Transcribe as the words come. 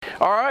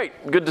All right,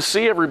 good to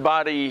see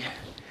everybody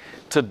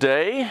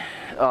today.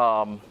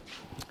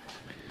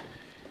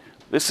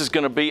 This is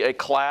going to be a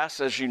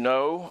class, as you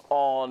know,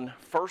 on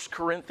 1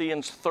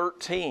 Corinthians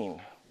 13.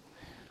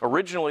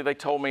 Originally, they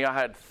told me I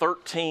had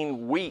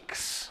 13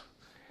 weeks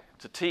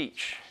to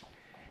teach,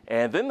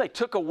 and then they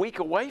took a week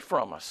away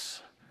from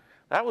us.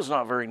 That was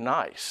not very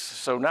nice.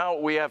 So now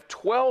we have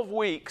 12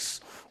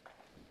 weeks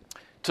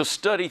to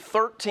study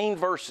 13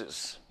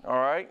 verses, all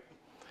right?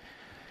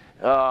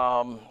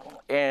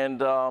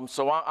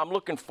 So I'm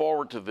looking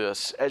forward to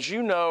this. As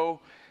you know,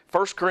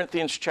 1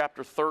 Corinthians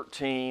chapter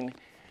 13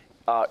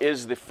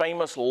 is the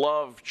famous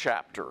love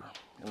chapter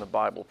in the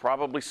Bible.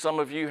 Probably some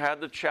of you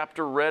had the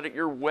chapter read at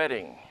your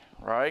wedding,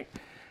 right?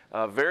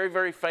 A very,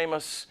 very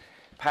famous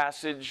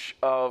passage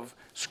of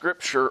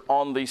Scripture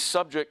on the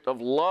subject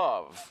of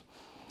love.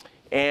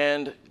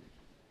 And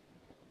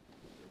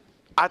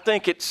I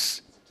think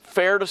it's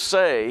fair to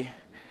say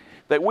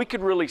that we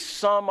could really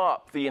sum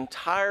up the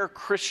entire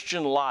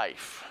Christian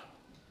life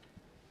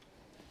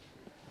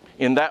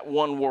in that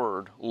one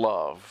word,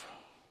 love.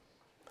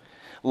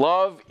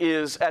 Love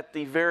is at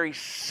the very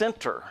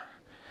center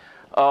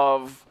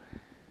of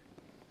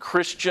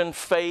Christian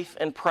faith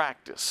and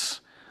practice.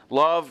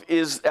 Love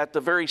is at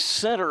the very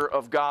center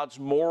of God's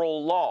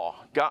moral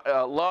law.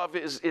 Love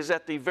is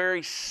at the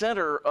very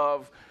center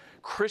of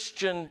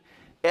Christian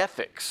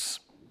ethics.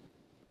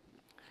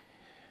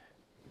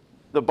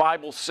 The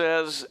Bible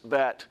says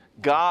that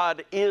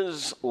God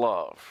is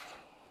love.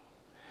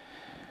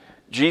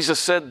 Jesus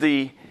said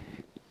the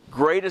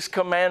greatest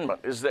commandment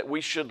is that we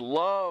should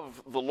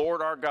love the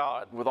Lord our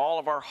God with all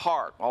of our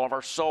heart, all of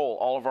our soul,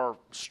 all of our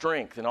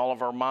strength, and all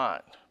of our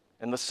mind.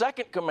 And the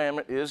second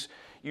commandment is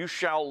you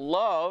shall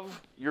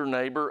love your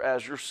neighbor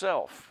as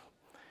yourself.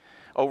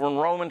 Over in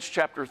Romans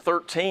chapter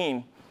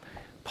 13,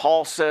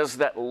 Paul says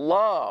that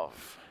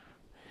love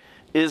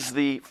is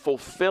the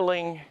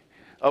fulfilling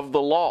of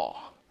the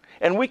law.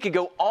 And we could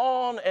go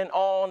on and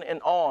on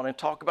and on and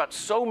talk about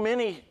so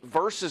many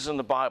verses in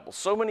the Bible,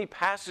 so many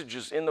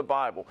passages in the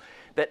Bible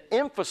that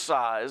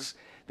emphasize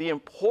the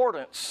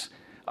importance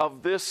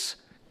of this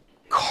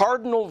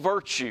cardinal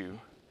virtue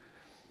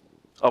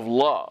of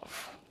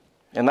love.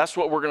 And that's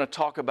what we're going to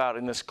talk about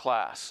in this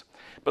class.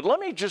 But let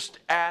me just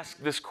ask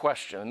this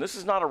question, and this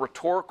is not a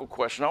rhetorical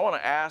question. I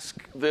want to ask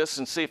this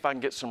and see if I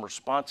can get some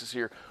responses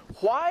here.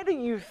 Why do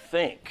you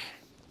think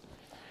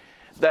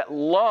that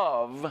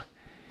love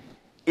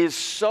is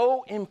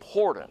so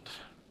important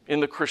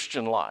in the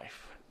Christian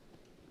life?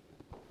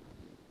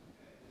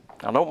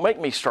 Now, don't make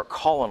me start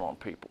calling on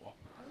people.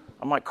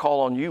 I might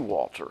call on you,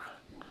 Walter.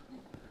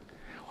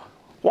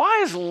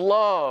 Why is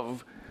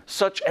love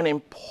such an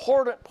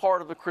important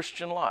part of the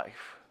Christian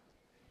life?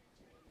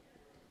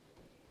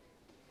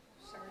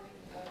 Serving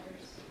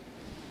others.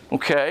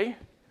 Okay.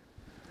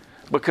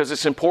 Because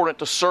it's important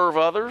to serve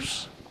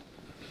others.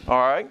 All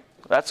right.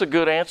 That's a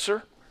good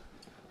answer.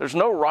 There's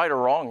no right or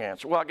wrong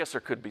answer. Well, I guess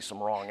there could be some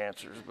wrong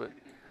answers, but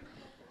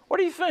what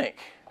do you think?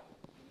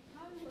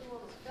 How do you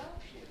want to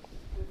fellowship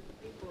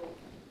with people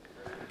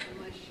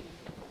unless you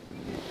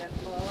get that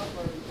love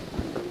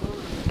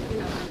or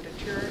in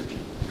the church?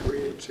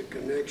 Creates a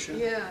connection.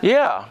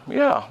 Yeah,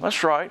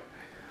 that's right.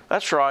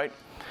 That's right.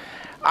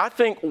 I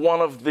think one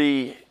of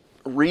the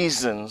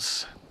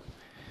reasons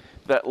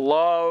that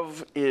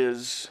love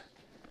is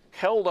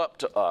held up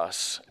to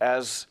us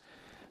as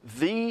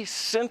the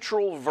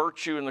central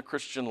virtue in the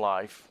Christian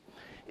life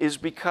is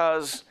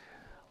because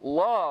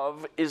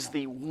love is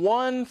the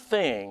one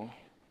thing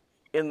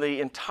in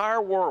the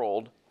entire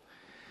world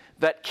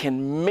that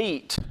can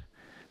meet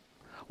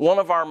one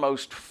of our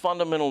most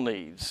fundamental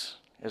needs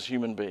as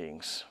human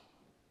beings.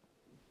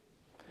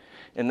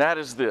 And that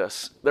is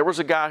this. There was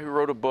a guy who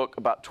wrote a book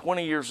about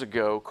 20 years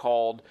ago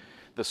called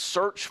The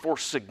Search for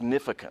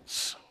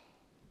Significance.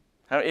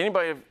 Have any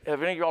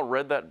of y'all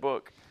read that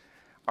book?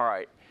 All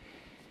right.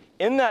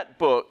 In that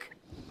book,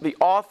 the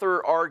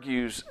author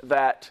argues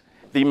that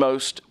the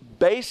most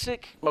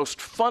basic,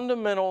 most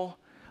fundamental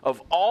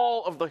of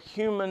all of the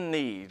human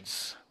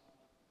needs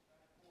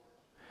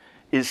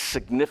is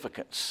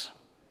significance.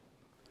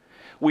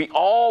 We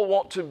all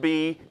want to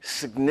be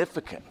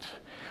significant.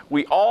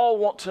 We all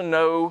want to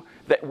know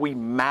that we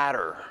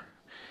matter.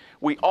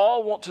 We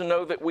all want to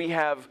know that we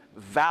have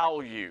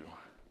value.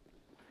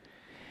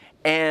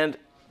 And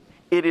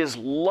it is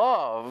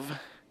love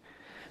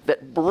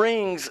that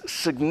brings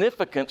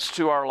significance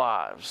to our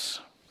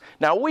lives.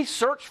 Now, we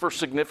search for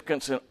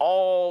significance in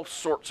all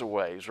sorts of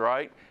ways,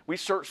 right? We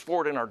search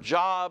for it in our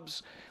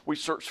jobs. We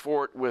search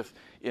for it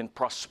in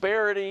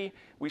prosperity.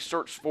 We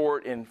search for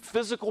it in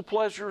physical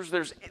pleasures.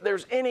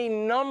 There's any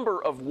number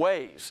of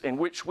ways in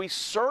which we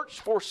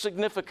search for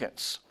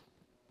significance.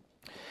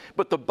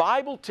 But the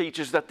Bible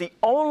teaches that the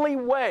only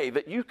way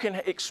that you can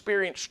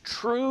experience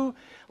true,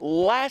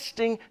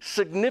 lasting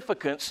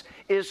significance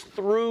is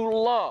through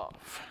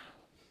love.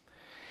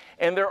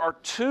 And there are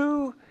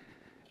two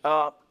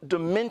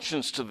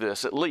dimensions to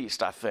this, at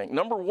least, I think.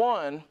 Number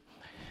one,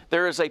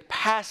 there is a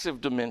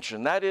passive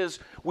dimension. That is,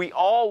 we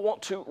all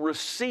want to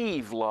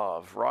receive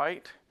love,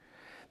 right?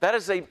 That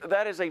is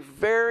a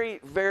very,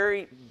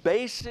 very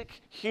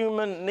basic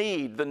human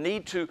need, the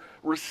need to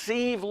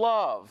receive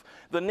love,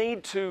 the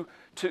need to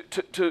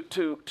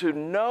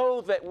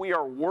know that we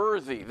are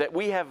worthy, that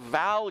we have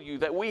value,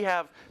 that we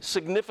have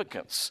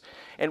significance.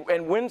 And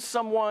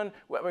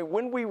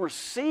when we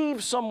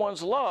receive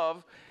someone's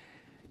love,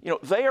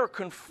 they are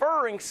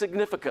conferring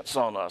significance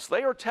on us.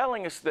 They are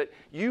telling us that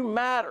you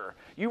matter,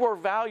 you are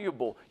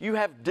valuable, you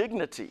have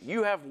dignity,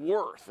 you have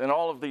worth, and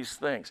all of these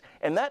things.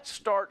 And that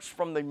starts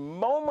from the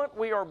moment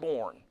we are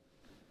born.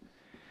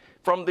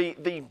 From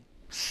the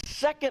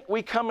second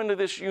we come into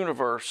this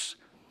universe,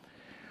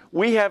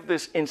 we have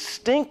this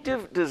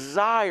instinctive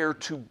desire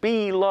to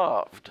be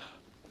loved.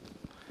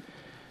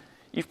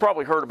 You've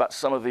probably heard about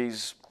some of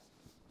these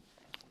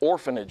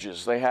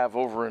orphanages they have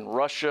over in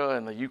Russia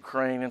and the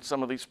Ukraine and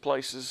some of these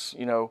places.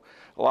 A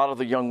lot of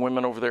the young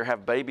women over there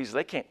have babies.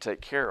 They can't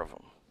take care of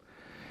them.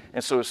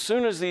 And so as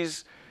soon as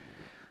these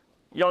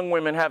young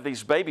women have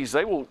these babies,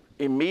 they will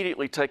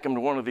immediately take them to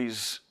one of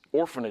these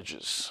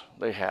orphanages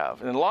they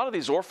have. And a lot of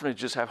these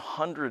orphanages have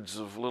hundreds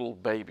of little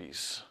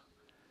babies.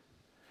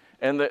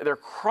 And they're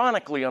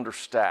chronically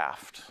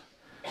understaffed.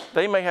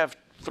 They may have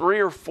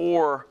 3 or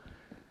 4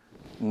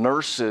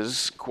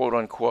 nurses, quote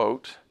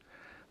unquote,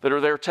 that are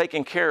there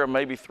taking care of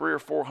maybe 300 or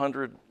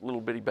 400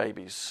 little bitty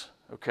babies,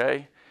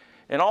 okay?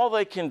 And all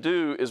they can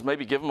do is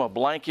maybe give them a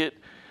blanket,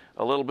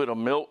 a little bit of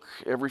milk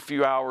every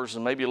few hours,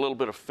 and maybe a little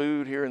bit of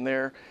food here and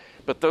there.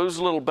 But those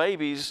little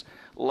babies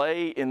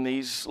lay in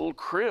these little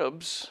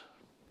cribs.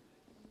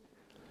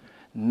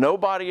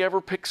 Nobody ever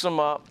picks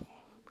them up.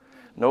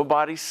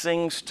 Nobody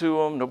sings to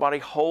them. Nobody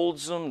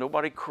holds them.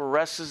 Nobody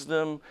caresses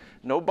them.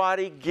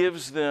 Nobody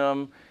gives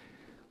them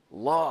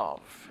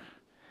love.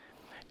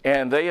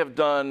 And they have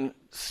done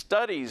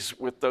studies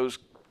with those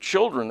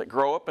children that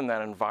grow up in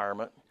that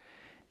environment,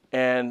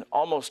 and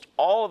almost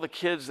all of the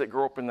kids that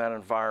grow up in that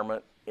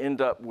environment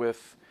end up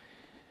with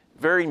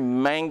very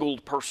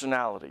mangled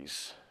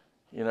personalities.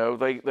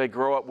 They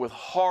grow up with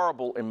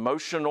horrible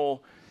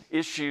emotional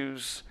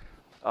issues,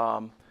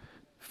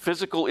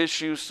 physical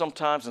issues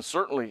sometimes, and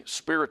certainly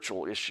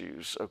spiritual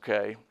issues,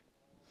 okay?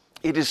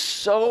 It is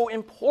so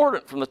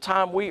important from the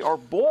time we are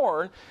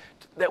born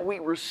that we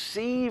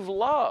receive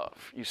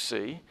love, you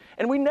see.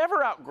 And we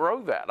never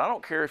outgrow that. I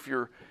don't care if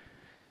you're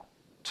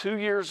 2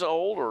 years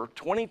old or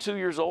 22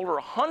 years old or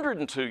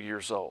 102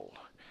 years old.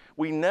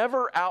 We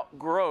never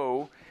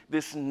outgrow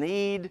this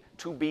need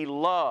to be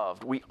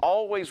loved. We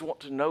always want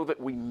to know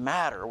that we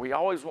matter. We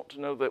always want to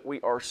know that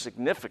we are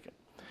significant.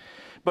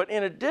 But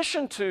in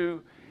addition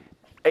to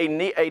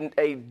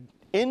a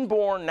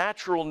inborn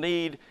natural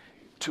need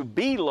to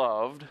be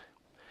loved,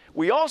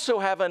 we also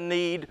have a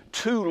need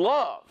to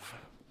love.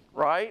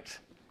 Right?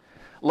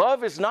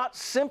 Love is not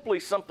simply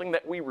something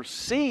that we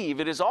receive,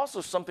 it is also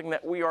something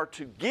that we are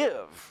to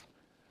give.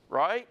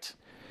 Right?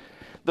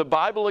 The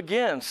Bible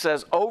again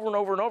says over and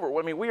over and over,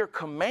 we are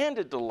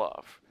commanded to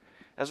love.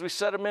 As we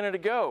said a minute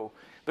ago,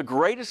 the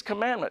greatest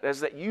commandment is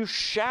that you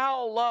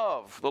shall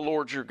love the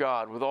Lord your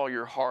God with all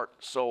your heart,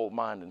 soul,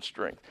 mind, and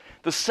strength.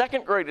 The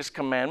second greatest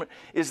commandment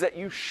is that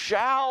you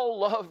shall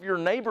love your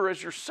neighbor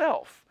as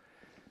yourself.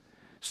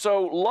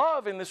 So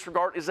love in this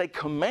regard is a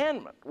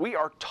commandment. We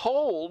are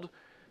told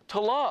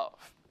to love.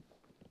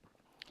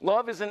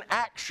 Love is an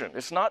action.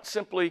 It's not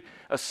simply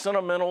a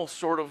sentimental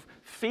sort of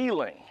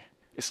feeling.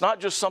 It's not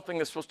just something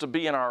that's supposed to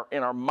be in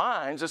our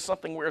minds. It's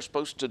something we're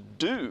supposed to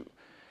do.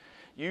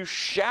 You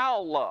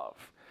shall love.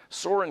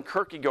 Soren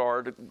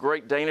Kierkegaard, a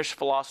great Danish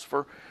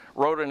philosopher,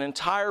 wrote an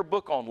entire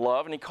book on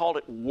love, and he called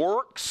it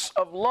Works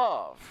of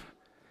Love.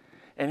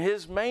 And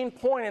his main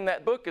point in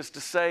that book is to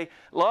say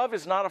love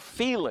is not a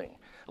feeling.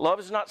 Love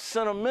is not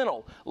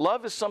sentimental.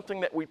 Love is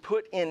something that we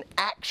put in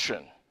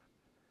action.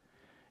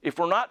 If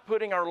we're not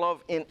putting our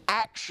love in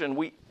action,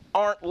 we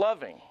aren't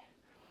loving.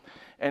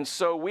 And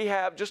so we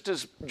have, just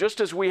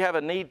as we have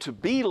a need to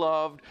be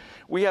loved,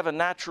 we have a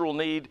natural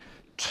need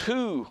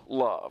to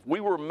love. We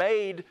were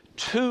made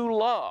to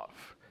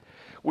love.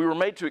 We were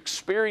made to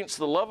experience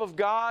the love of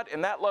God,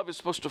 and that love is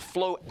supposed to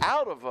flow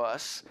out of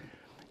us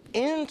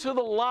into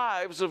the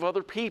lives of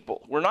other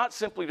people. We're not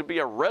simply to be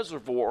a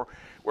reservoir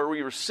where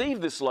we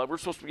receive this love. We're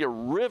supposed to be a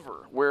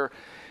river where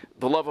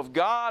the love of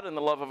God and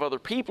the love of other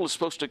people is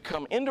supposed to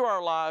come into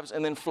our lives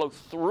and then flow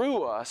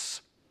through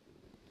us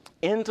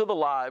into the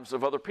lives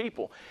of other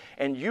people.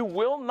 And you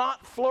will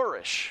not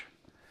flourish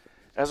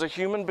as a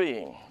human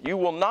being. You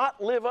will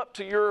not live up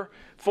to your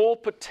full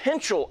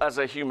potential as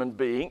a human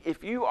being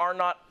if you are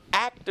not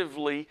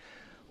actively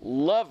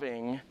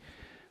loving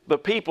the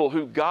people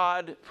who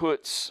God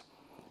puts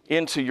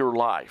into your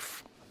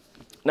life.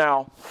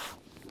 Now,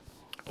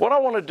 what I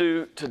want to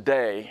do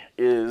today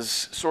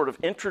is sort of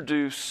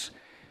introduce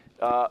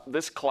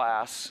this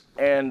class,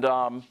 and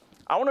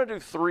I want to do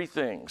 3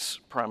 things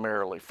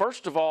primarily.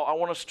 First of all, I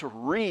want us to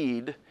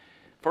read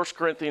 1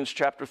 Corinthians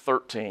chapter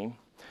 13,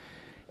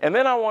 and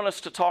then I want us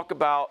to talk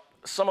about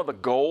some of the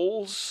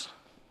goals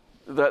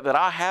that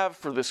I have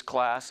for this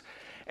class,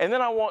 and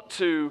then I want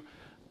to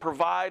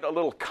provide a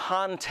little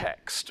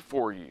context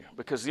for you,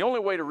 because the only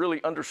way to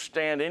really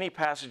understand any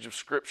passage of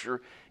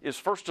Scripture is,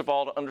 first of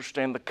all, to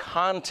understand the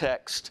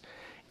context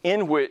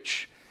in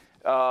which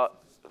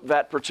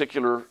that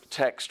particular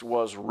text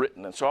was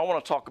written. And so I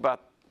want to talk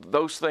about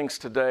those things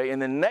today,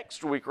 and then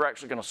next week we're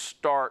actually going to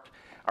start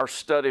our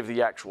study of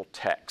the actual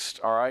text,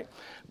 all right?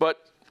 But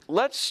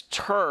let's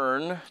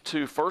turn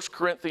to 1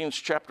 Corinthians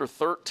chapter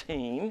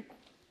 13.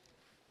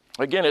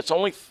 Again, it's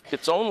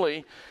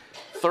only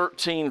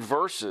 13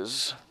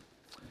 verses.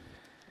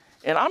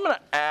 And I'm going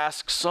to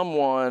ask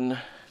someone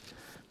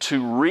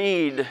to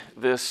read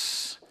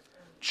this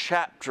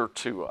chapter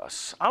to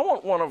us. I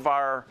want one of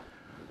our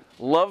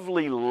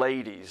lovely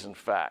ladies, in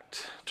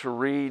fact, to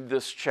read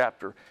this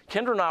chapter.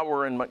 Kendra and I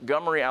were in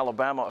Montgomery,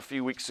 Alabama a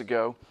few weeks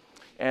ago,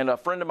 and a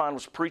friend of mine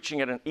was preaching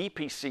at an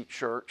EPC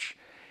church.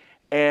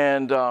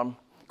 And, of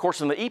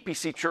course, in the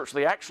EPC church,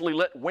 they actually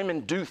let women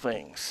do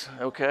things,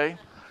 okay?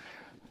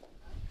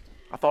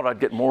 I thought I'd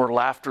get more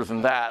laughter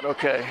than that,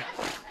 okay?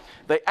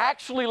 They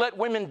actually let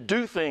women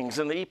do things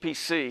in the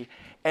EPC.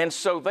 And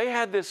so they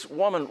had this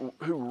woman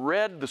who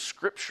read the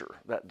Scripture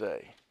that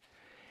day.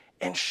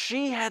 And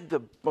she had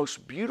the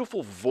most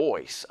beautiful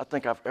voice I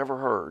think I've ever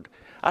heard.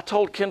 I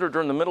told Kendra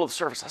during the middle of the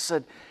service,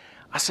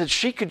 I said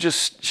she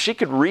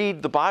could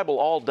read the Bible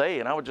all day,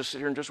 and I would just sit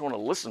here and just want to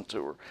listen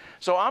to her.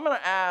 So I'm going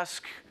to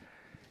ask,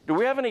 do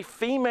we have any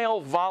female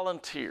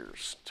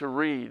volunteers to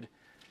read?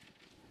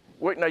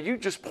 Wait, now you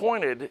just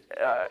pointed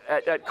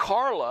at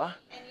Carla.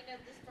 And you know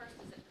this verse is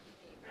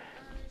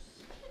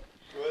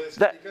Well, it's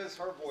That- because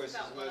her voice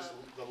is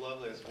the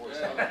loveliest voice.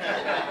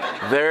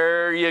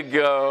 There you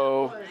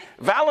go.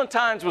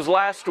 Valentine's was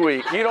last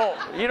week. You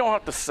don't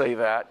have to say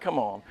that. Come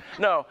on.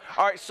 No.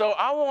 All right. So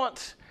I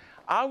want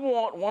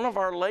one of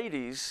our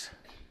ladies.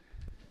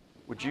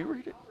 Would you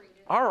read it?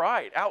 All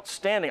right.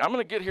 Outstanding. I'm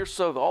going to get here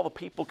so that all the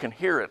people can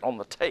hear it on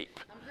the tape.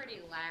 I'm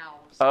pretty loud.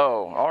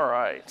 Oh, all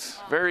right.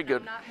 Very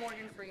good. I'm not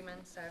Morgan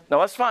Freeman, so. Now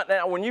that's fine.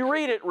 Now when you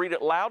read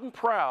it loud and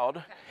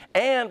proud,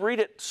 and read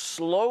it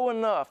slow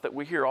enough that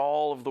we hear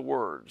all of the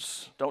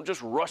words. Don't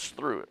just rush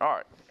through it. All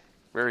right.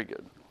 Very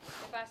good.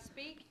 If I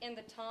speak in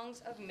the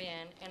tongues of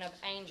men and of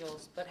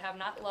angels, but have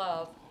not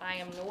love, I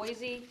am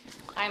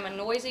a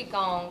noisy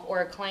gong or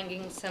a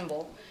clanging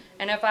cymbal.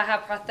 And if I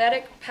have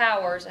prophetic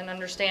powers and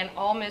understand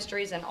all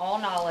mysteries and all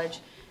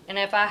knowledge, and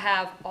if I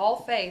have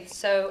all faith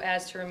so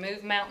as to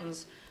remove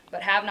mountains,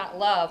 but have not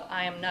love,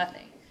 I am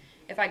nothing.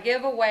 If I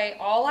give away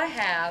all I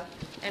have,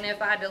 and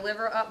if I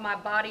deliver up my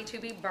body to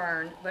be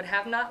burned, but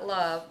have not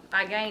love,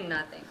 I gain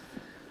nothing.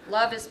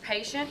 Love is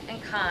patient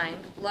and kind.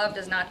 Love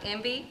does not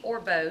envy or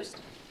boast.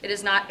 It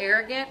is not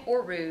arrogant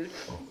or rude.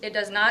 It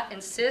does not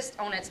insist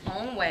on its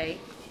own way.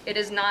 It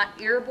is not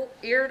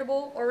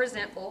irritable or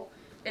resentful.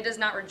 It does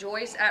not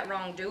rejoice at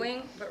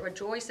wrongdoing, but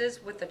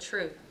rejoices with the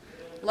truth.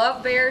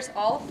 Love bears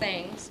all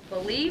things,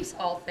 believes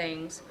all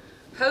things,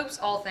 hopes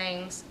all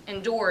things,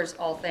 endures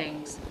all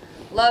things.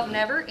 Love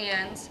never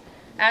ends.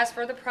 As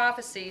for the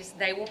prophecies,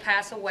 they will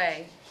pass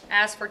away.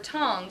 As for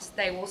tongues,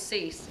 they will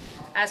cease.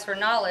 As for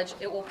knowledge,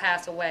 it will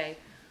pass away.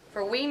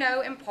 For we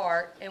know in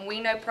part, and we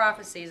know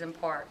prophecies in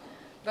part.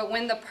 But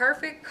when the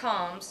perfect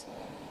comes,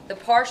 the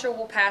partial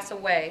will pass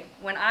away.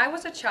 When I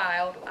was a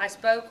child, I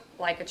spoke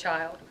like a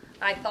child.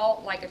 I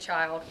thought like a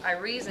child. I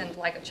reasoned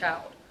like a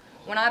child.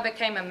 When I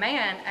became a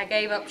man, I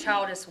gave up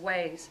childish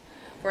ways.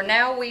 For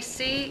now we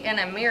see in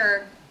a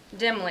mirror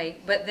dimly,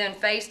 but then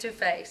face to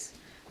face.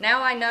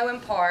 Now I know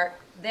in part,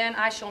 then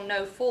I shall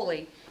know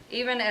fully,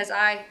 even as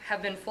I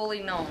have been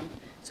fully known.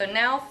 So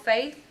now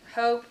faith,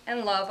 hope,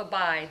 and love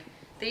abide,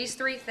 these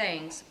three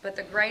things, but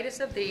the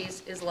greatest of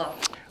these is love.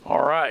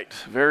 All right.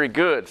 Very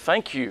good.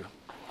 Thank you.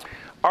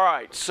 All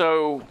right.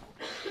 So,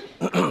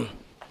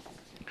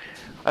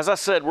 as I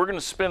said, we're going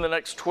to spend the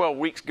next 12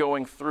 weeks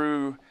going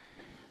through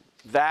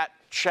that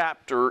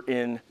chapter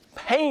in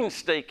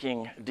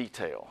painstaking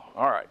detail.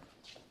 All right.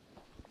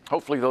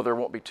 Hopefully, though, there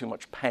won't be too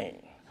much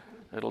pain.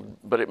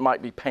 But it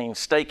might be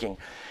painstaking.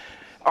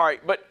 All right,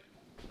 but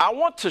I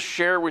want to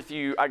share with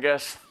you, I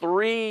guess,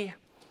 three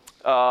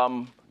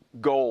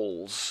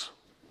goals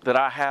that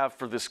I have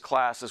for this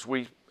class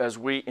as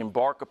we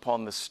embark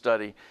upon this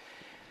study.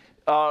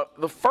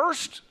 The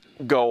first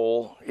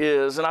goal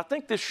is, and I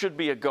think this should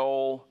be a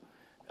goal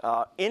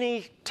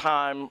any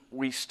time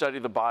we study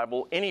the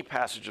Bible, any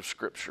passage of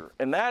Scripture,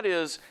 and that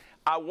is,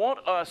 I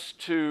want us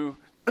to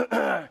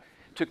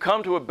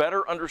come to a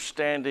better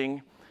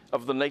understanding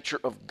of the nature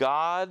of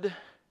God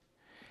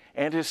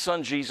and His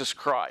Son Jesus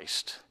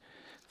Christ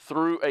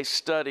through a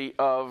study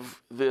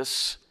of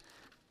this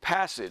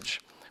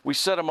passage. We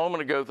said a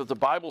moment ago that the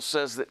Bible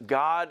says that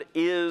God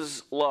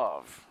is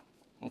love.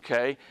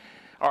 Okay?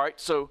 All right,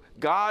 so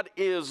God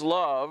is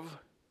love,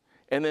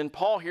 and then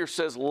Paul here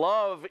says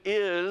love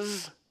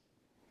is,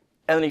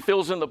 and then he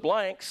fills in the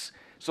blanks.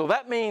 So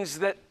that means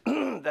that,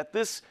 that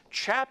this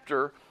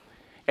chapter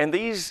and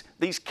these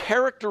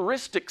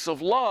characteristics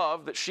of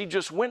love that she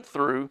just went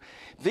through,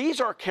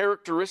 these are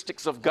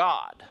characteristics of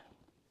God,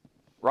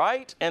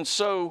 right? And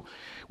so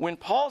when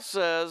Paul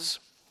says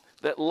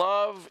that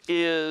love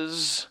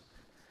is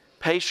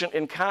patient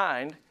and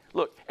kind.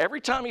 Look,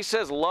 every time he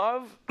says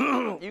love,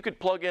 you could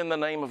plug in the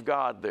name of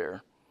God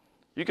there.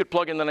 You could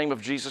plug in the name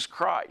of Jesus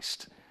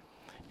Christ.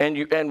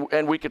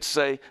 And we could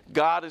say,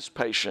 God is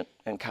patient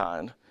and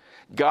kind.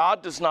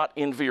 God does not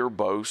envy or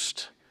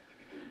boast.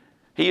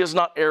 He is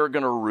not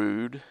arrogant or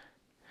rude.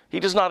 He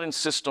does not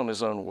insist on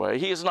his own way.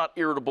 He is not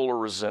irritable or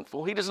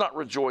resentful. He does not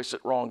rejoice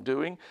at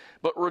wrongdoing,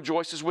 but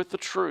rejoices with the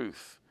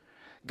truth.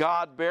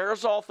 God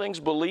bears all things,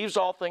 believes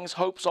all things,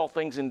 hopes all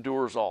things,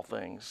 endures all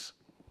things.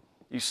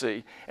 You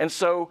see? And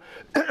so,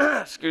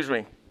 excuse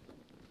me.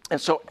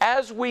 And so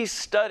as we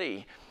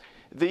study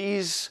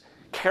these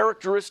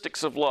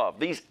characteristics of love,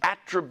 these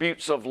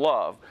attributes of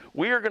love,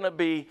 we are going to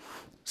be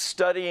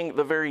studying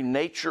the very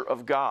nature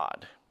of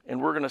God.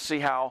 And we're going to see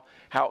how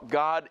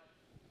God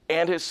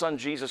and his Son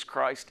Jesus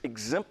Christ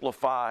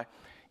exemplify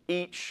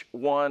each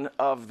one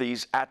of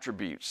these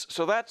attributes.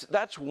 So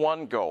that's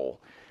one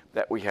goal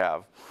that we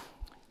have.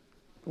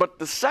 But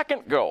the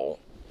second goal,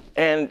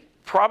 and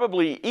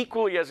probably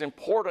equally as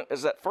important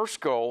as that first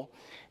goal,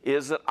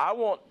 is that I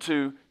want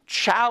to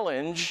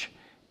challenge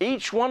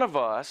each one of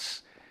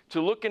us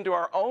to look into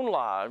our own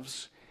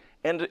lives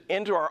and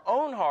into our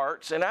own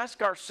hearts and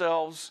ask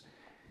ourselves,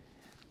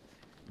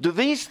 do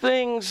these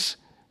things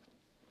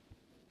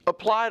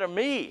apply to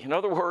me? In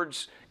other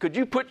words, could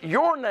you put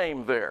your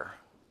name there?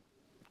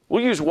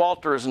 We'll use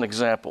Walter as an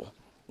example.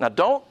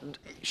 Now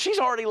she's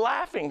already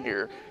laughing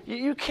here.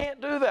 You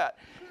can't do that.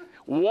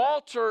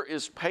 Walter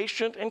is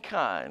patient and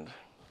kind.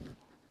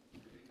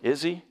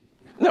 Is he?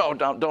 No,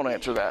 don't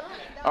answer that.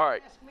 All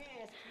right.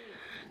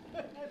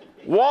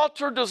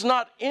 Walter does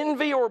not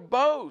envy or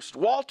boast.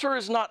 Walter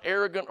is not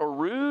arrogant or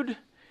rude.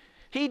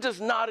 He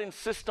does not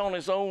insist on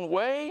his own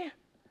way.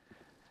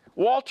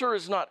 Walter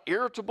is not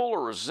irritable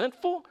or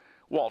resentful.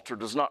 Walter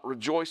does not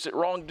rejoice at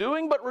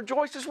wrongdoing, but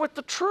rejoices with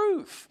the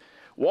truth.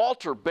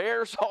 Walter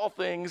bears all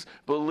things,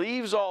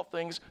 believes all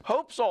things,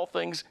 hopes all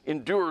things,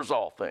 endures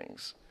all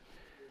things.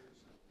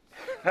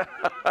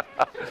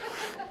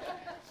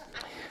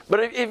 But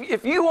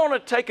if you want to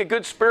take a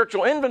good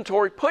spiritual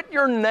inventory, put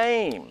your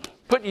name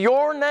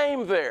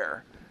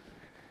there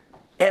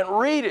and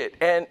read it.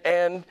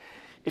 And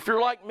if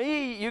you're like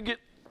me, you get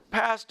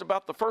past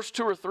about the first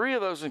 2 or 3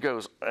 of those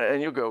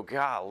and you'll go,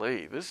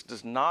 golly, this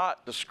does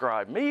not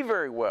describe me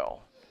very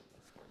well.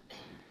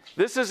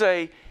 This is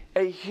a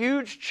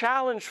huge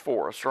challenge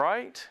for us,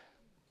 right?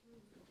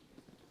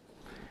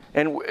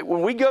 And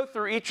when we go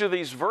through each of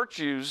these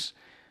virtues,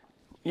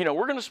 we're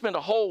going to spend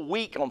a whole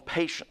week on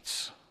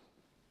patience.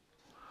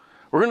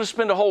 We're going to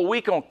spend a whole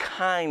week on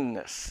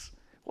kindness.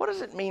 What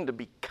does it mean to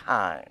be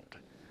kind?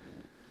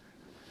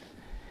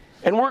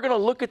 And we're going to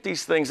look at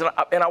these things, and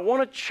I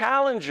want to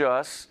challenge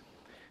us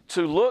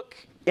to look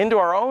into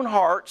our own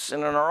hearts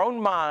and in our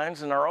own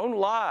minds and our own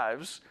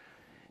lives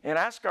and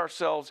ask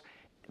ourselves,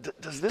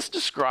 does this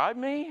describe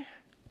me?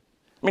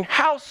 I mean,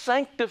 how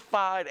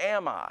sanctified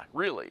am I,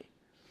 really?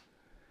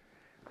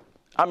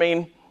 I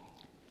mean,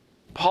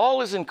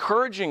 Paul is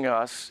encouraging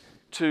us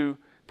to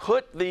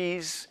put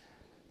these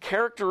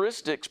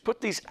characteristics, put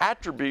these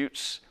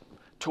attributes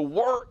to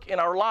work in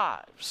our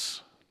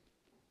lives.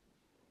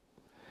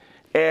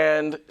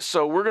 And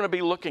so we're going to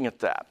be looking at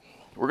that.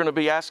 We're going to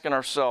be asking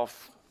ourselves,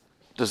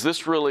 does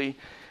this really,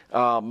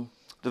 do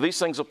these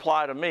things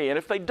apply to me? And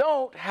if they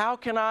don't, how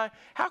can I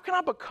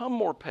become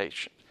more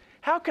patient?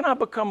 How can I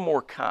become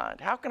more kind?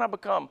 How can I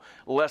become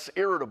less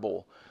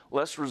irritable,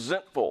 less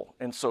resentful,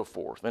 and so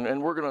forth?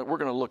 And we're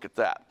going to look at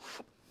that.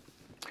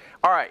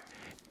 All right.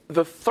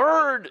 The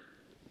third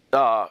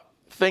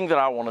thing that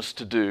I want us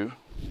to do,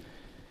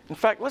 in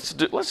fact, let's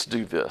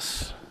do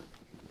this,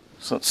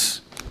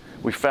 since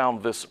we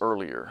found this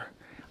earlier.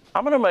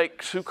 I'm going to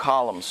make 2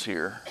 columns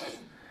here.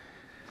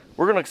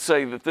 We're going to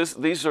say that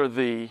these are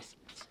the,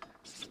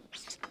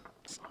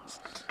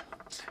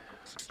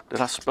 did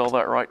I spell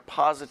that right?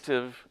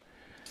 Positive,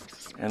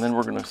 and then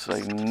we're going to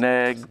say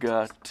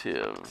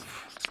negative.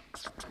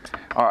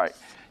 All right.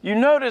 You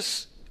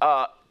notice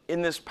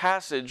in this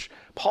passage,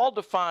 Paul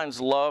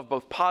defines love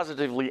both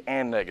positively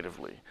and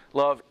negatively.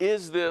 Love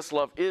is this,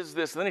 and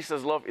then he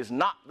says love is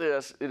not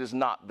this, it is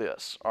not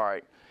this. All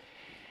right.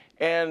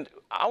 And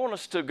I want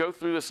us to go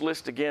through this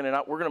list again, and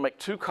we're going to make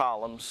 2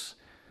 columns,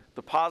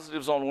 the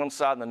positives on one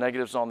side and the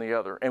negatives on the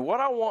other. And what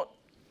I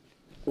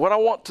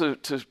want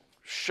to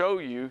show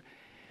you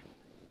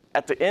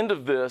at the end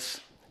of this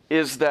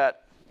is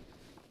that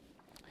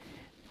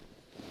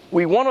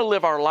we want to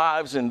live our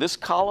lives in this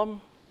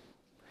column,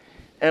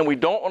 and we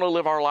don't want to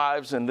live our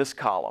lives in this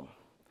column.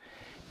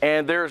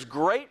 And there's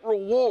great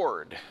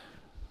reward.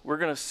 We're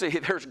going to see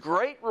there's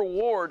great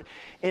reward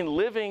in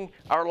living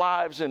our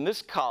lives in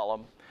this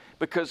column,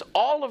 because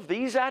all of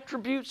these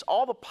attributes,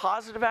 all the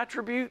positive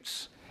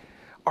attributes,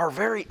 are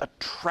very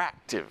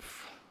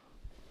attractive.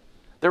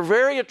 They're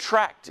very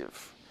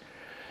attractive.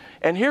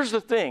 And here's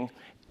the thing.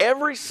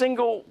 Every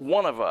single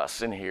one of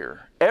us in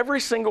here,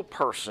 every single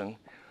person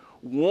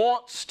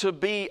wants to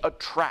be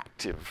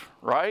attractive,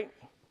 right?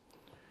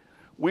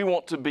 We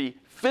want to be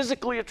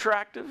physically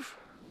attractive.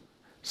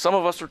 Some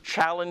of us are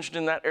challenged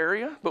in that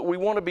area, but we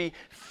want to be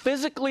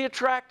physically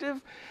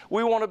attractive.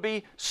 We want to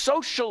be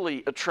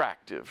socially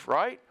attractive,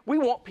 right? We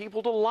want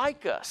people to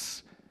like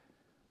us,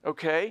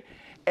 okay?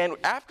 And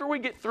after we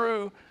get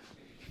through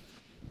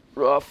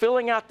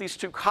filling out these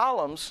two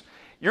columns,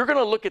 you're going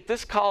to look at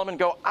this column and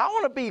go, I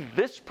want to be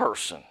this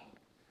person.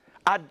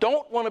 I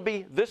don't want to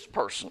be this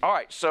person. All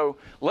right, so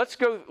let's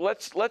go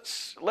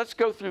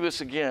through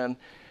this again.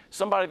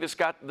 Somebody that's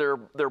got their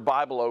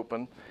Bible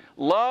open.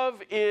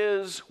 Love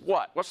is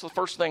what? What's the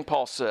first thing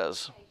Paul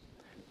says?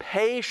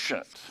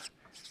 Patient.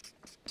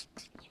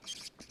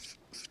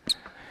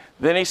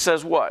 Then he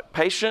says what?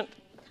 Patient,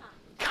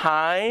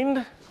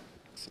 kind.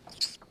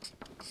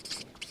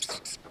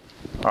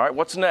 All right,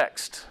 what's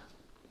next?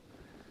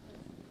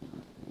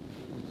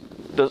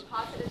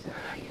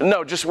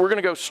 No, just we're going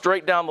to go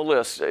straight down the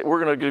list.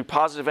 We're going to do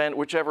positive and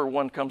whichever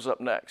one comes up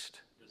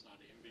next.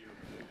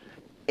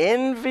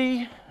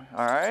 Envy,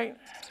 all right.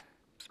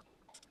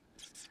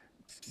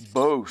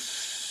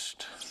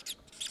 Boast.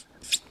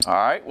 All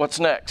right, what's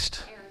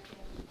next?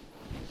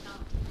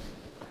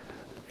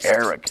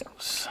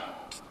 Arrogance.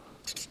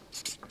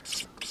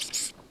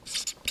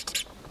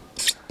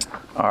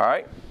 All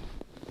right.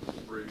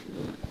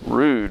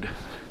 Rude.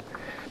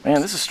 Man,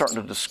 this is starting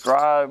to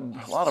describe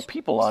a lot of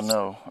people I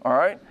know. All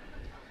right.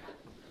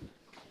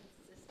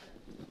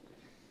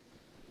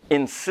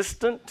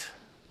 Insistent.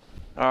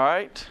 All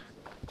right.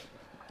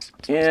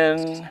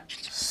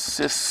 Insistent.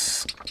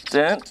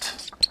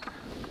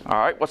 All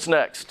right. What's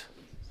next?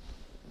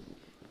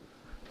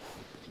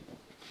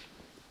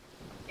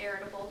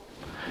 Irritable.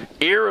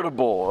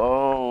 Irritable.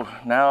 Oh,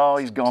 now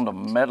he's gone to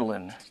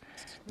meddling.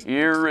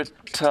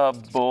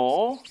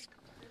 Irritable.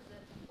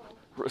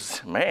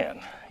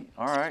 Man.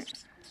 All right.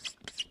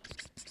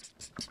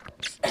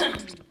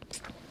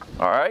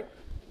 All right.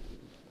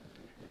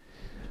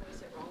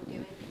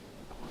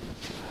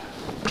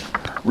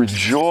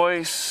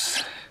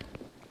 Rejoice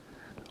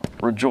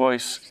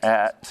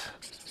at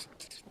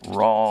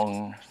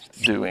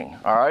wrongdoing.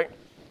 All right?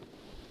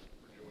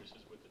 Rejoices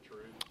with the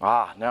truth.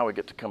 Now we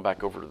get to come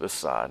back over to this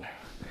side.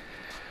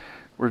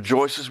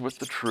 Rejoices with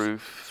the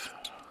truth.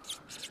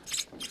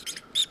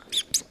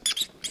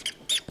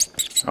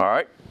 All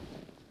right?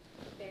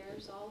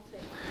 Bears all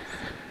things.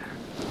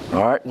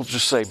 All right, we'll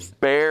just say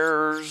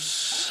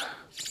bears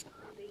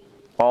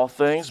all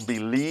things,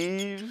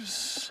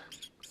 believes,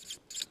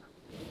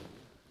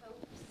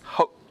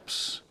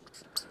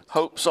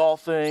 hopes all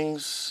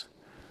things,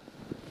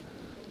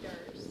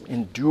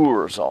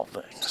 endures all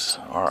things.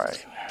 All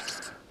right.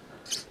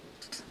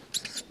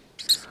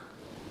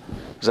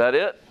 Is that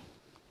it?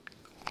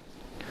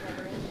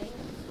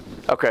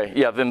 Okay,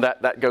 yeah, then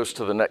that goes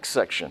to the next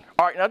section.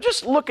 All right, now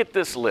just look at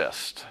this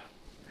list.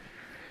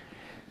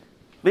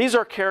 These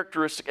are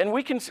characteristics, and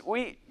we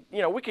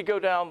could go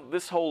down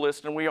this whole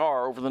list, and we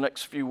are over the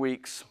next few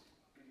weeks.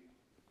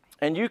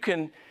 And you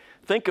can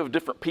think of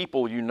different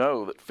people you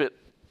know that fit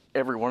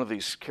every one of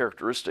these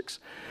characteristics.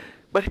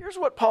 But here's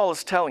what Paul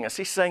is telling us.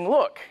 He's saying,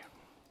 look,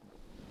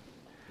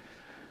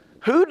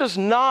 who does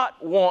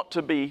not want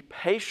to be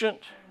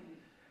patient,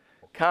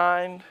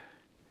 kind,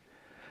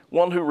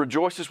 one who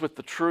rejoices with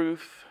the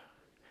truth,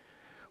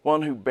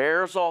 one who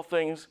bears all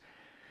things,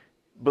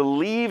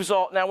 believes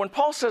all. Now, when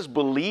Paul says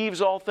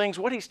believes all things,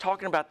 what he's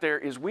talking about there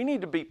is we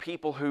need to be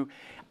people who,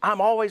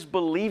 I'm always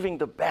believing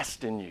the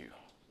best in you.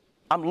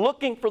 I'm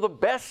looking for the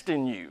best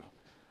in you.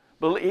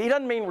 He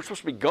doesn't mean we're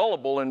supposed to be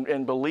gullible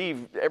and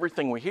believe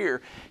everything we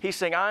hear. He's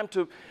saying,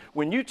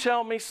 when you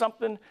tell me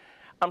something,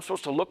 I'm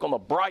supposed to look on the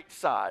bright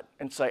side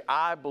and say,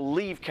 I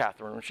believe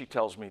Catherine when she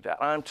tells me that.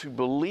 I'm to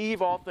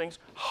believe all things.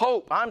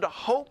 Hope. I'm to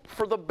hope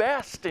for the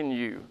best in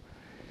you.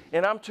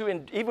 And I'm to,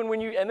 even when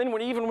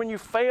you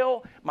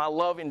fail, my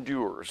love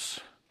endures.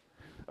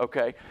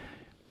 Okay?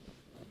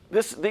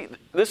 This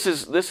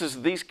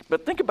is these,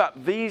 but think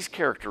about these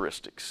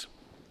characteristics.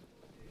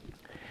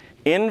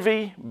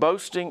 Envy,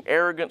 boasting,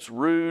 arrogance,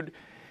 rude,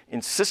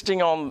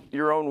 insisting on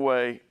your own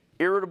way,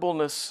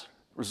 irritableness,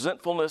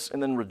 resentfulness,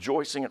 and then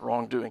rejoicing at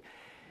wrongdoing.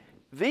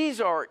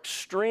 These are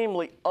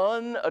extremely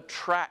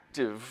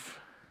unattractive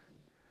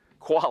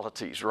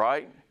qualities,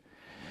 right?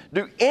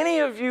 Do any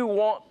of you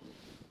want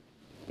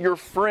your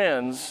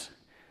friends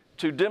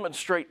to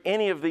demonstrate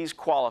any of these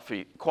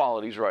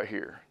qualities right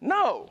here?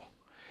 No.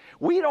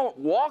 We don't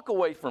walk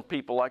away from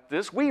people like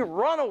this. We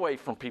run away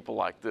from people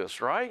like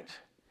this, right?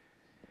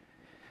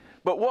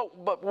 But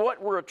what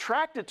we're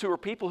attracted to are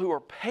people who are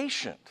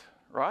patient,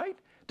 right?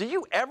 Do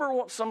you ever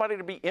want somebody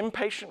to be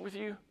impatient with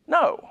you?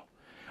 No.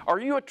 Are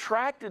you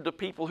attracted to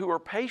people who are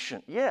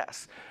patient?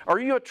 Yes. Are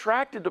you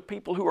attracted to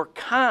people who are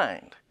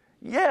kind?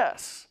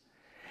 Yes.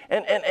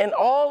 And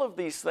all of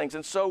these things.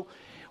 And so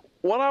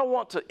what I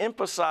want to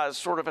emphasize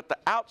sort of at the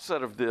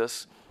outset of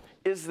this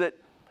is that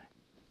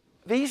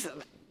these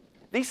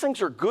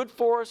things are good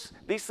for us.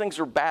 These things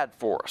are bad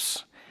for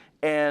us.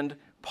 And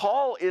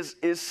Paul is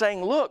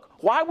saying, look,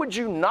 why would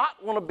you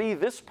not want to be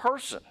this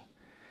person?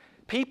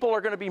 People are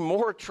going to be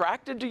more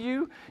attracted to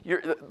you.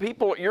 You're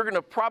going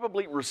to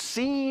probably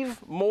receive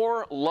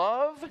more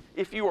love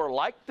if you are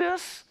like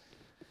this.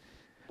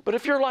 But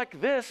if you're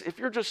like this, if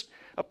you're just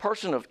a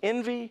person of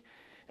envy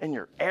and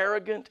you're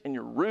arrogant and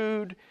you're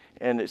rude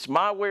and it's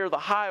my way or the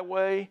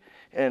highway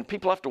and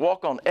people have to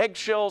walk on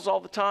eggshells all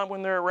the time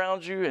when they're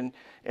around you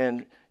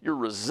and you're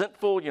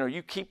resentful,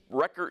 you keep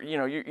record,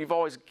 you've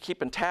always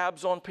keeping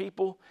tabs on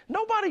people.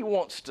 Nobody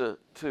wants to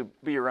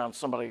be around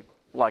somebody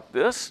like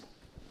this.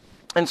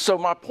 And so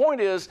my point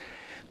is,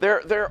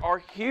 there are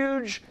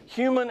huge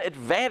human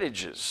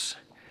advantages.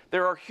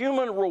 There are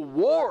human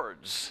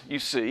rewards, you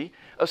see,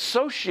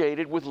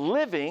 associated with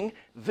living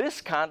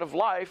this kind of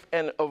life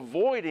and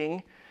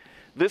avoiding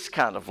this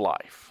kind of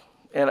life.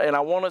 And I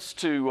want us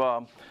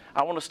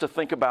to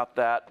think about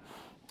that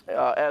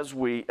as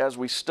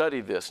we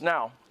study this.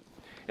 Now,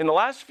 in the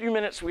last few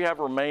minutes we have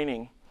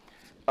remaining,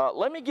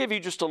 let me give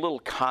you just a little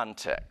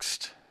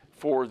context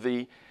for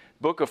the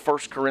book of 1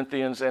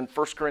 Corinthians and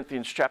 1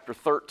 Corinthians chapter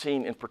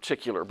 13 in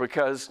particular,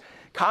 because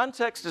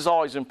context is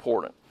always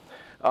important.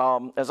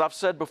 As I've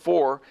said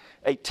before,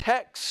 a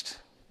text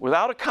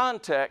without a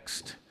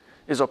context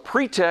is a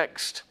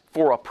pretext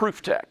for a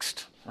proof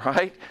text,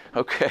 right?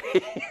 Okay.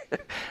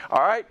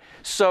 All right.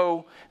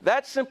 So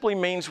that simply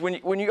means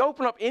when you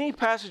open up any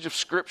passage of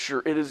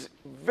Scripture, it is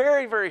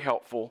very, very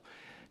helpful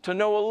to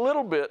know a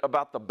little bit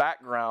about the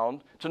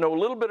background, to know a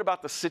little bit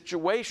about the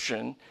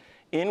situation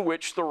in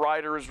which the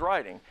writer is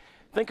writing.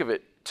 Think of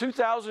it,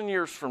 2,000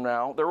 years from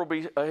now, there will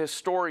be a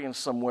historian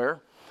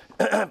somewhere,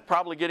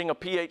 probably getting a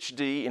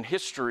PhD in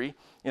history,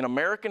 in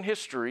American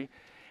history,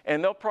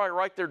 and they'll probably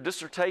write their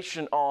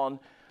dissertation on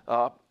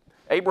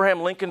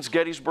Abraham Lincoln's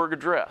Gettysburg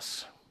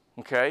Address.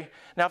 Okay?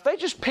 Now, if they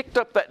just picked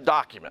up that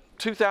document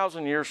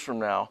 2,000 years from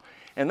now,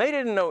 and they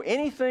didn't know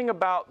anything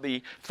about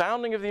the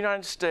founding of the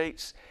United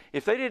States,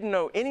 if they didn't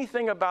know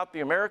anything about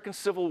the American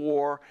Civil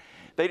War,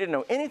 they didn't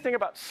know anything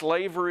about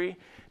slavery,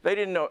 they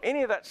didn't know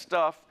any of that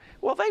stuff,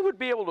 well, they would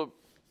be able to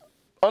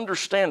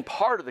understand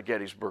part of the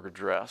Gettysburg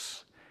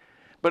Address.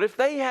 But if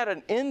they had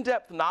an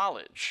in-depth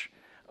knowledge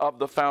of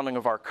the founding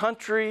of our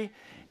country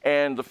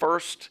and the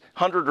first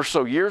 100 or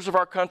so years of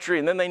our country,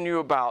 and then they knew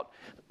about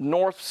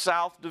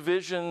north-south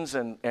divisions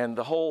and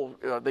the whole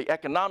the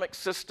economic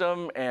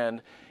system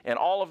and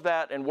all of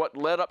that and what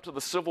led up to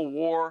the Civil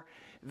War,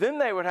 then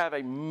they would have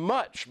a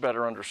much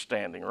better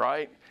understanding,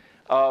 right,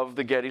 of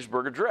the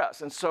Gettysburg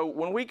Address. And so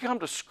when we come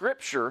to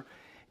Scripture,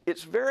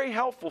 it's very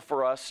helpful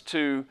for us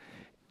to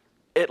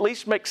at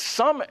least make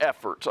some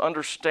effort to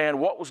understand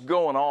what was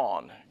going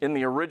on in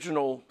the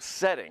original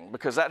setting,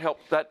 because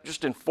that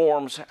just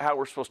informs how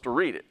we're supposed to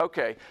read it.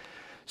 Okay,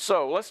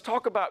 so let's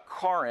talk about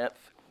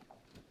Corinth.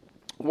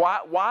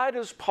 Why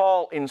does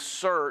Paul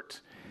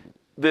insert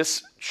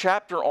this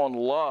chapter on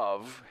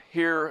love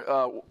here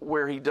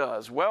where he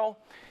does? Well,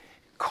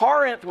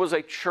 Corinth was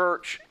a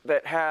church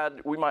that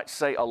had, we might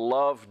say, a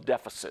love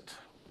deficit.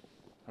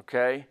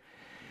 Okay?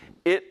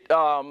 It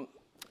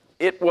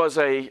was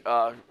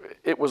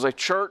a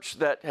church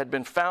that had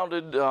been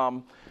founded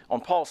on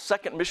Paul's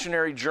second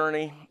missionary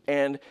journey,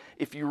 and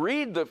if you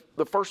read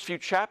the first few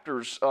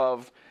chapters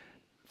of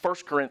 1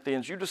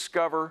 Corinthians, you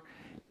discover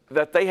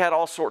that they had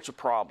all sorts of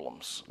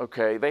problems.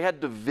 Okay, they had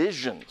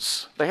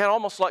divisions. They had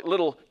almost like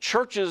little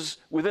churches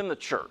within the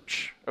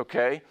church.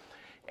 Okay,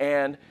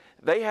 and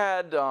they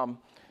had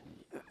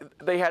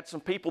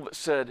some people that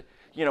said,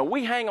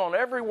 we hang on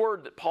every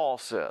word that Paul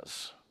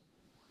says.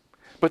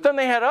 But then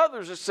they had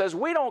others that says,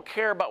 we don't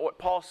care about what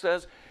Paul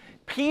says.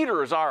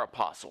 Peter is our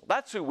apostle.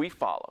 That's who we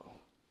follow.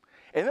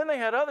 And then they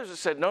had others that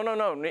said, no,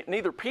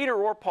 neither Peter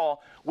or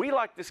Paul. We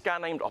like this guy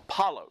named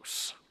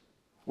Apollos.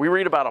 We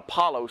read about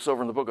Apollos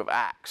over in the book of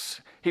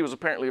Acts. He was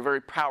apparently a very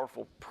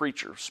powerful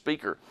preacher,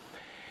 speaker.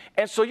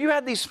 And so you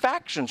had these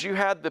factions. You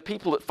had the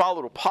people that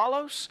followed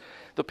Apollos,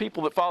 the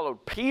people that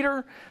followed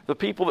Peter, the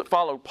people that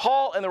followed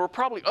Paul, and there were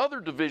probably other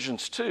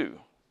divisions too.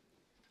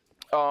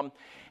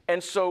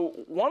 And so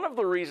one of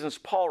the reasons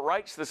Paul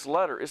writes this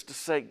letter is to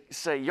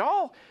say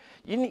y'all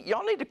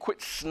need to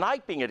quit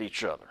sniping at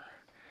each other.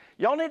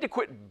 Y'all need to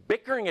quit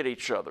bickering at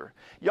each other.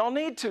 Y'all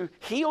need to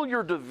heal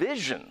your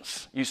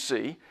divisions, you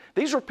see.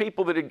 These are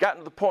people that had gotten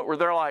to the point where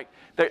they're like,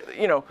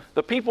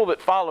 the people that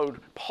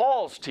followed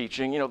Paul's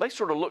teaching, they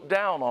sort of looked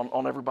down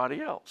on everybody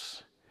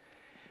else.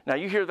 Now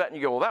you hear that and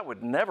you go, well, that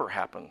would never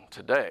happen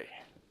today.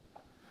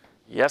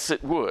 Yes,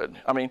 it would.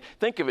 I mean,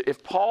 think of it.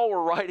 If Paul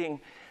were writing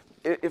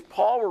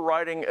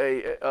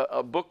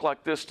a book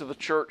like this to the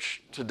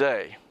church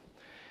today,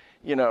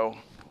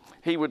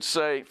 he would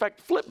say, in fact,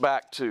 flip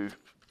back to,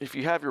 if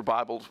you have your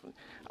Bibles,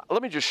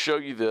 let me just show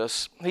you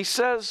this. He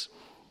says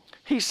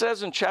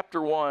in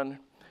chapter 1,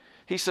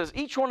 he says,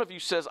 each one of you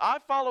says, I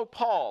follow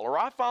Paul, or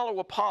I follow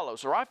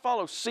Apollos, or I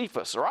follow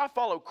Cephas, or I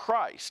follow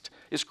Christ.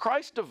 Is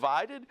Christ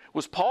divided?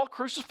 Was Paul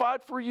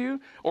crucified for you,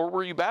 or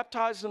were you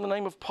baptized in the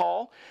name of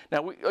Paul?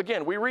 Now,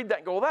 we read that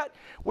and go, well,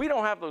 we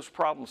don't have those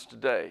problems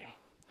today.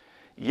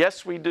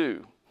 Yes, we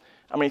do.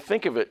 I mean,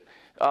 think of it.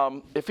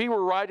 If he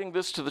were writing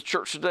this to the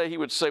church today, he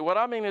would say, what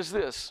I mean is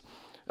this.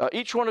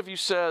 Each one of you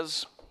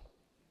says,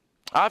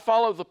 I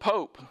follow the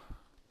Pope,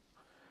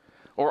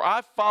 or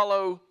I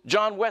follow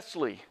John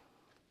Wesley,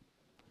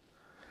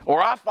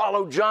 Or I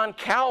follow John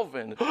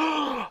Calvin.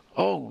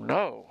 Oh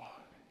no,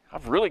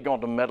 I've really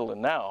gone to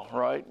meddling now,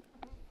 right?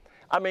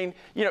 I mean,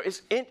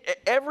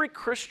 every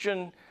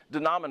Christian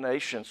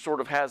denomination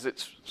sort of has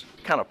its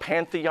kind of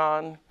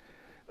pantheon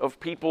of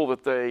people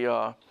that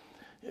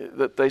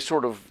they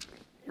sort of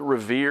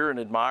revere and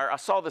admire. I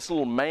saw this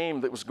little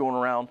meme that was going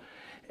around,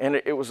 and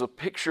it was a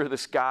picture of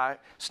this guy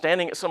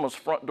standing at someone's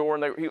front door,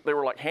 and they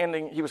were like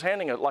he was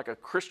handing like a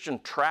Christian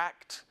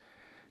tract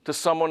to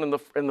someone,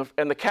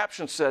 and the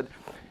caption said,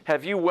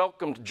 "Have you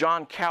welcomed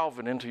John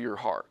Calvin into your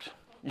heart?"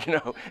 And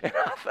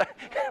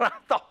I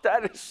thought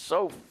that is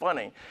so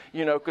funny,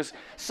 because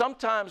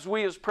sometimes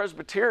we as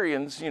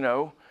Presbyterians,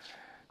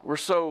 we're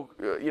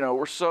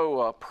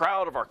so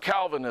proud of our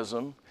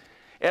Calvinism,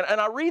 and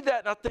I read that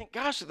and I think,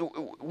 gosh,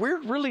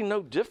 we're really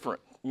no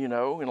different, in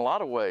a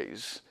lot of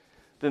ways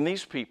than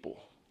these people.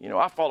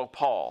 I follow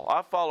Paul,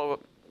 I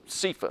follow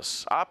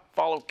Cephas, I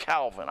follow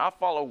Calvin, I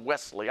follow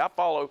Wesley, I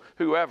follow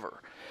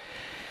whoever,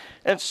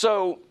 and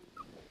so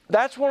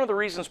that's one of the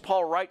reasons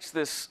Paul writes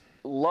this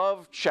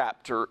love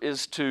chapter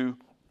is to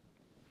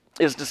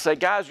say,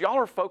 guys, y'all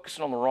are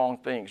focusing on the wrong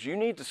things. You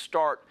need to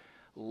start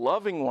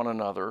loving one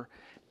another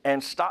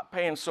and stop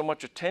paying so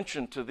much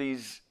attention to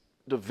these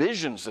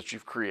divisions that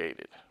you've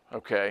created,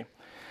 okay?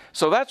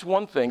 So that's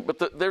one thing,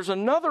 but there's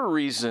another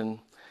reason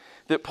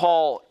that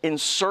Paul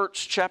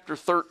inserts chapter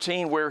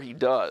 13 where he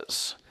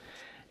does.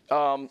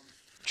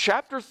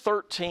 Chapter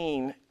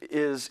 13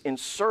 is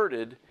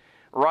inserted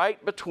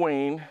right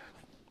between,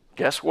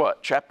 guess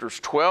what? Chapters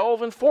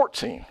 12 and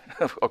 14,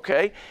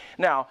 okay?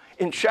 Now,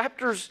 in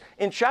chapters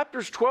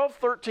 12,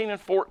 13, and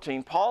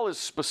 14, Paul is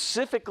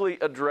specifically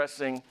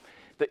addressing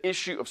the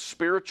issue of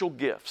spiritual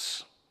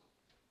gifts,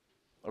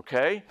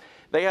 okay?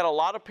 They had a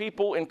lot of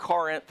people in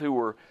Corinth who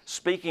were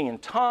speaking in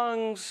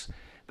tongues.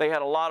 They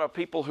had a lot of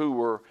people who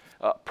were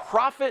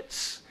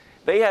prophets.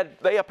 They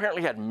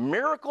apparently had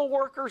miracle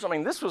workers. I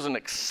mean, this was an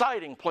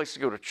exciting place to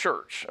go to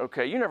church,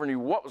 okay? You never knew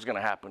what was going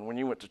to happen when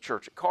you went to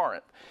church at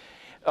Corinth.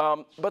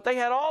 But they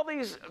had all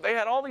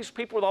these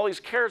people with all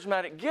these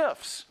charismatic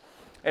gifts,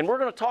 and we're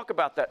going to talk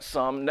about that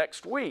some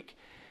next week.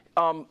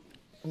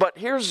 But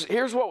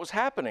here's what was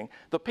happening: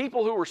 the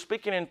people who were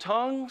speaking in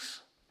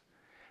tongues,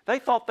 they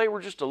thought they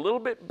were just a little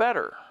bit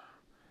better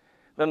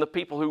than the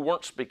people who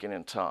weren't speaking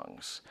in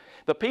tongues.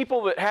 The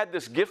people that had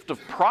this gift of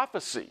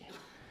prophecy,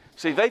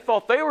 see, they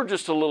thought they were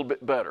just a little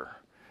bit better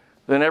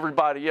than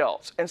everybody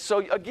else. And so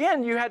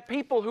again, you had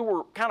people who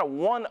were kind of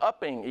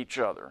one-upping each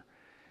other.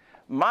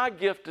 My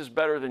gift is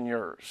better than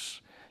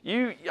yours.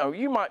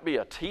 You might be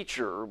a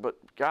teacher, but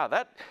God,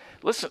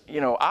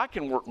 I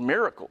can work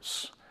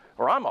miracles,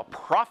 or I'm a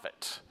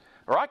prophet,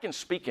 or I can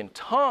speak in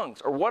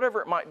tongues, or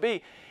whatever it might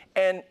be.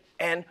 And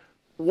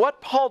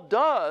what Paul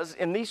does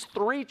in these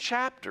 3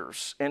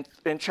 chapters, and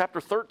chapter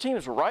 13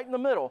 is right in the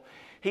middle,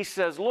 he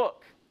says,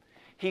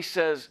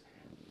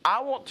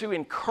 I want to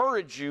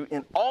encourage you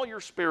in all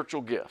your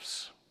spiritual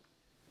gifts.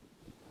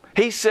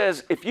 He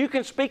says, if you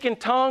can speak in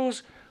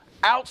tongues,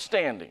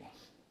 outstanding.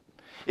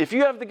 If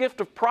you have the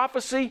gift of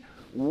prophecy,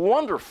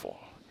 wonderful.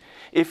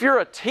 If you're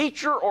a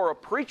teacher or a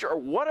preacher or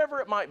whatever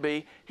it might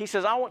be, he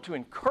says, I want to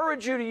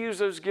encourage you to use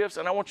those gifts,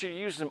 and I want you to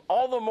use them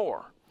all the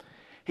more.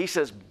 He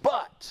says,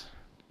 but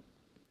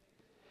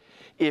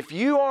if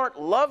you aren't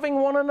loving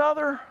one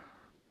another,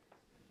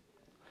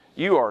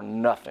 you are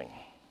nothing.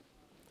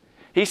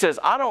 He says,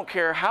 I don't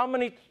care how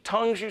many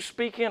tongues you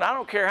speak in. I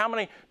don't care how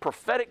many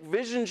prophetic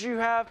visions you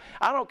have.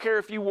 I don't care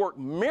if you work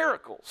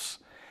miracles.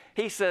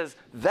 He says,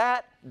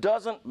 that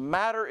doesn't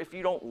matter if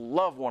you don't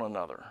love one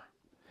another.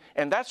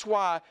 And that's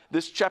why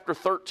this chapter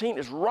 13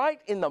 is right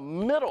in the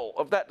middle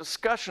of that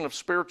discussion of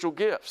spiritual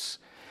gifts.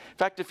 In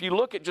fact, if you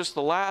look at just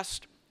the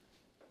last,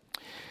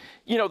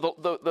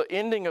 the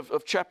ending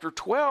of chapter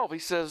 12, he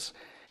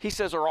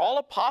says, are all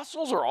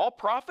apostles, are all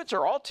prophets,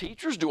 are all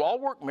teachers? Do all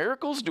work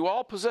miracles? Do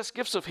all possess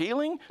gifts of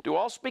healing? Do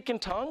all speak in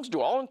tongues?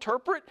 Do all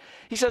interpret?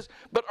 He says,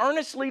 but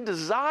earnestly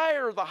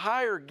desire the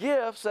higher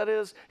gifts. That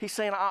is, he's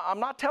saying, I'm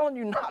not telling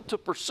you not to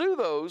pursue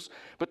those,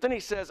 but then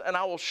he says, and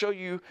I will show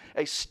you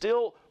a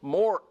still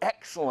more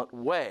excellent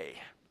way.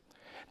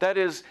 That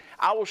is,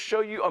 I will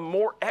show you a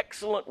more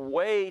excellent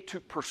way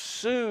to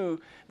pursue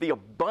the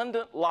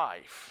abundant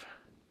life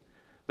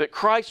that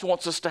Christ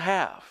wants us to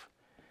have.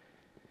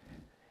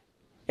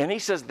 And he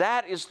says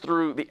that is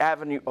through the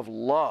avenue of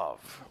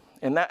love.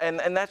 And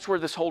that's where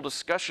this whole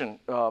discussion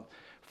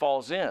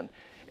falls in.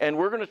 And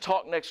we're going to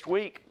talk next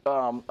week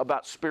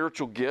about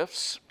spiritual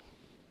gifts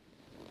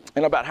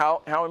and about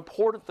how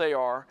important they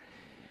are.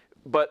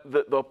 But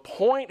the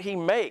point he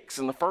makes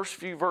in the first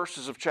few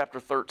verses of chapter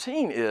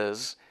 13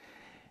 is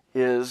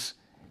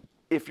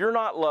if you're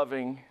not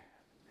loving,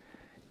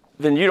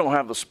 then you don't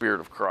have the Spirit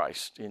of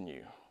Christ in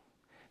you.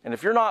 And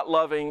if you're not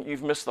loving,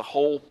 you've missed the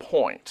whole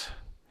point.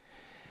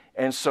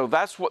 And so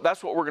that's what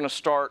we're going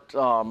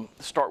to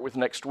start with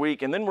next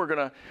week. And then we're going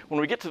to, when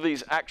we get to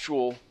these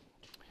actual,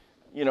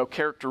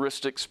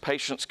 characteristics,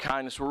 patience,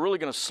 kindness, we're really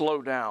going to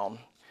slow down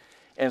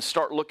and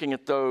start looking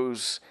at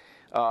those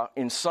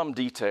in some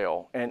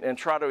detail and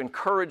try to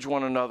encourage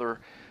one another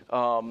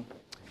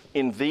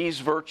in these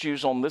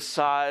virtues on this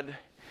side,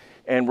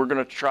 and we're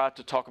going to try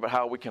to talk about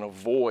how we can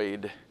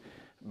avoid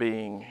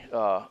being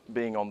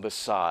on this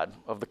side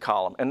of the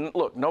column. And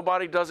look,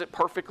 nobody does it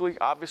perfectly,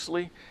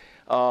 obviously.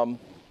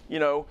 You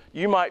know,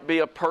 you might be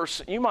a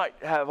person, you might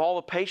have all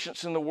the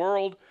patience in the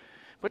world,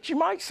 but you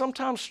might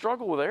sometimes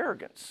struggle with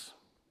arrogance,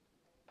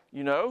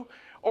 you know?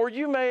 Or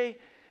you may,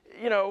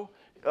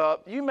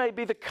 you may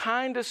be the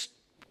kindest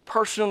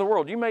person in the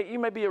world. You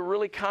may be a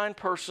really kind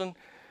person,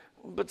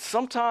 but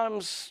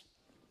sometimes,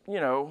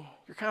 you're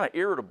kind of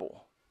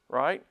irritable,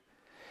 right?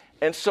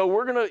 And so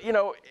we're going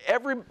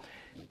to,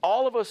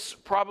 all of us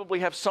probably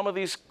have some of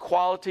these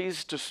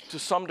qualities to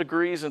some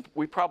degrees, and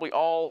we probably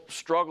all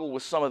struggle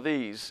with some of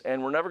these,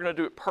 and we're never going to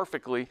do it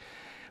perfectly,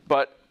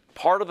 but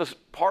part of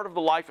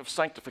the life of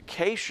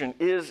sanctification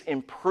is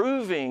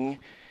improving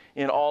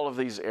in all of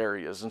these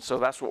areas, and so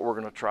that's what we're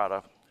going to try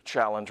to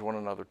challenge one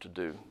another to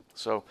do.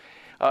 So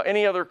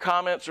any other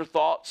comments or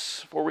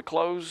thoughts before we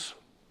close?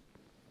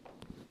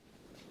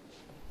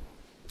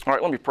 All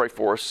right, let me pray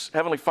for us.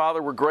 Heavenly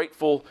Father, we're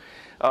grateful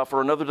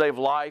for another day of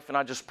life, and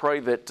I just pray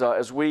that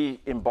as we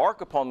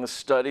embark upon this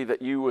study,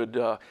 that you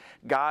would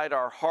guide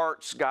our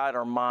hearts, guide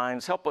our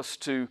minds, help us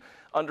to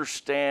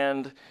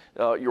understand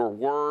your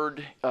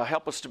word,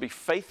 help us to be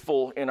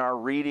faithful in our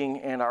reading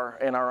and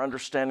our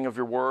understanding of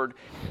your word,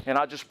 and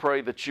I just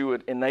pray that you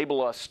would enable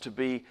us to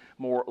be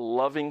more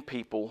loving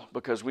people,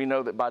 because we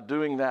know that by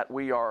doing that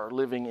we are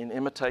living in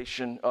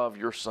imitation of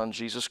your Son,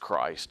 Jesus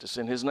Christ. It's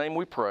in his name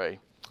we pray.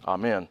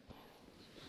 Amen.